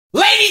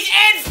Ladies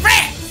and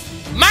friends,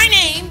 my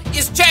name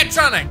is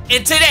Chatronic,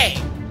 and today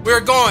we're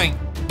going,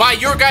 by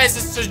your guys'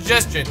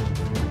 suggestion,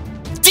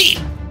 deep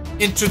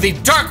into the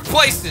dark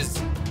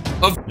places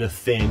of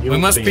Nathaniel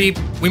Bandy.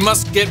 We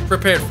must get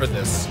prepared for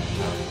this.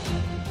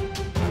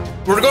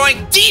 We're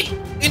going deep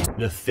into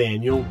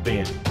Nathaniel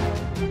Bandy.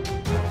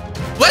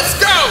 Let's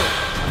go!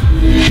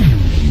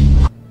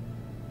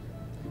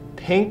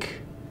 Pink,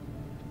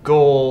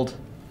 gold,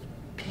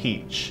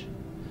 peach.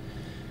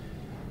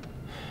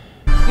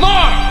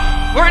 More!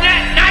 We're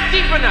not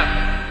deep enough!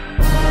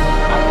 I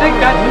think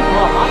that's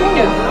wrong. I can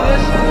get through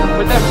this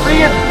with a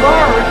free and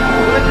forward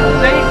with the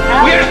same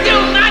house. We're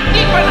still not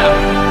deep enough!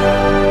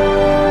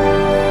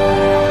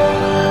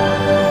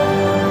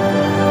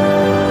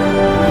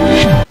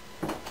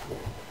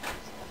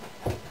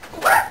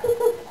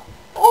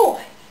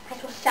 Oh, I'm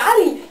so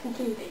sorry.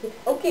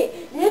 Okay,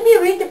 let me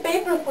read the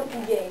paper for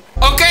today.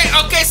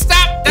 Okay,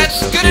 stop!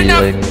 That's good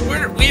enough!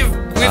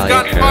 We've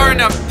gone far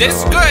enough. This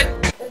is good!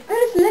 But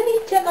first, let me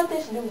check out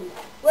this dude.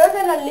 We're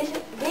gonna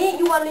listen.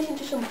 You wanna listen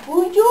to some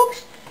food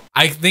jokes?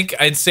 I think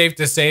it's safe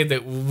to say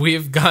that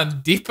we've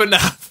gone deep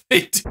enough.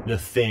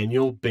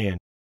 Nathaniel Bandy.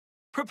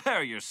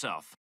 Prepare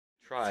yourself.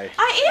 Try.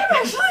 I am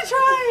actually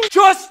trying.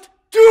 Just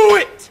do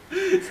it!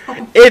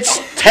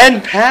 It's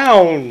 10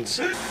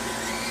 pounds!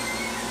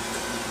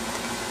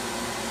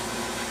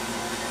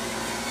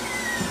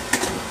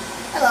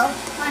 Hello,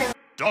 my name.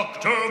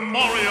 Dr.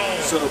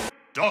 Mario! So,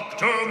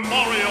 Dr.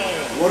 Mario!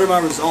 what are my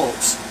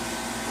results?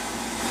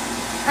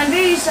 I'm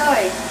very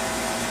sorry.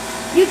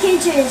 You came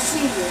to a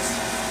serious,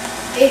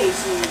 very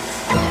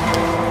serious.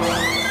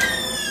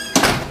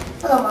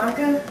 Hello,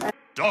 Monica.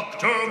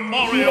 Dr. He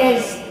Mario!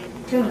 has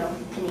terminal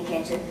kidney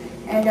cancer,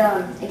 and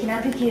it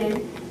cannot be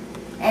cured,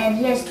 and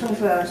he has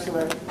 24 hours to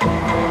live.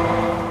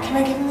 Can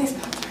I give him these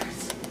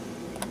Pop-Tarts?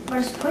 But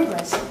it's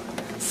pointless.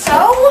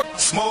 So?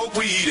 Smoke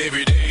weed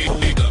every day.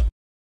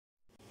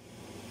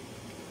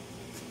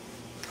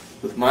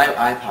 With my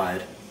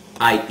iPod,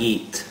 I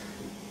eat.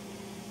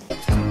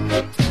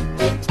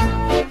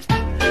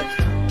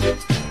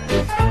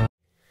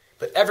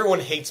 But everyone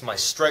hates my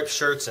striped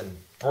shirts and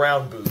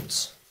brown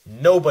boots.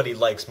 Nobody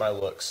likes my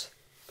looks.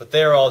 But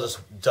they're all just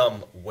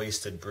dumb,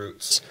 wasted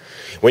brutes.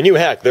 When you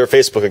hack their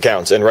Facebook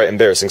accounts and write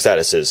embarrassing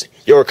statuses,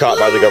 you're caught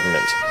by the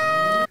government.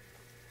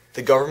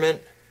 The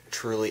government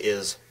truly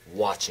is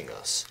watching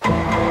us.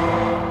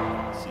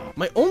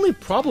 My only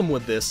problem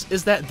with this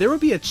is that there would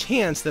be a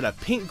chance that a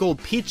pink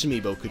gold peach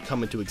amiibo could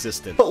come into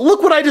existence. But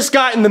look what I just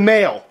got in the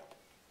mail!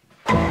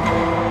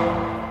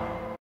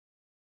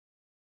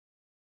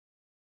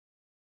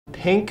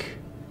 Pink,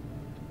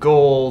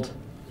 gold,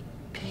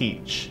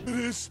 peach. It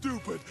is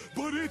stupid,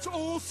 but it's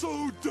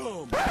also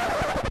dumb. They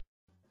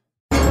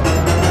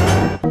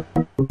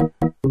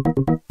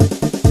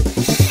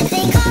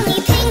call me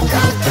Pink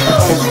Gold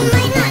Peach. You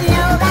might not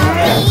know about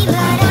me, but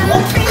I'm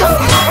a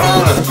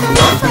princess.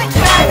 No for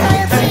cat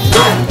royalty.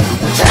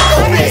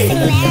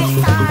 Racing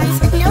marathons,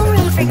 no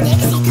room for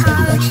Dixie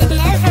Kong.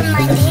 Never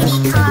mind Diddy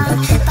Kong,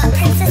 but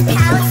Princess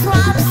Palette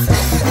swaps.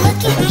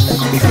 Look at me,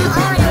 come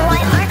on, why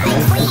aren't I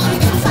queen?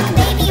 Fuck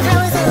baby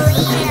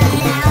Rosalina,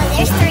 now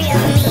there's 3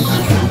 of me.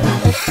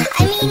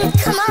 I mean,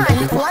 come on,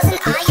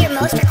 wasn't I your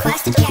most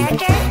requested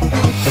character?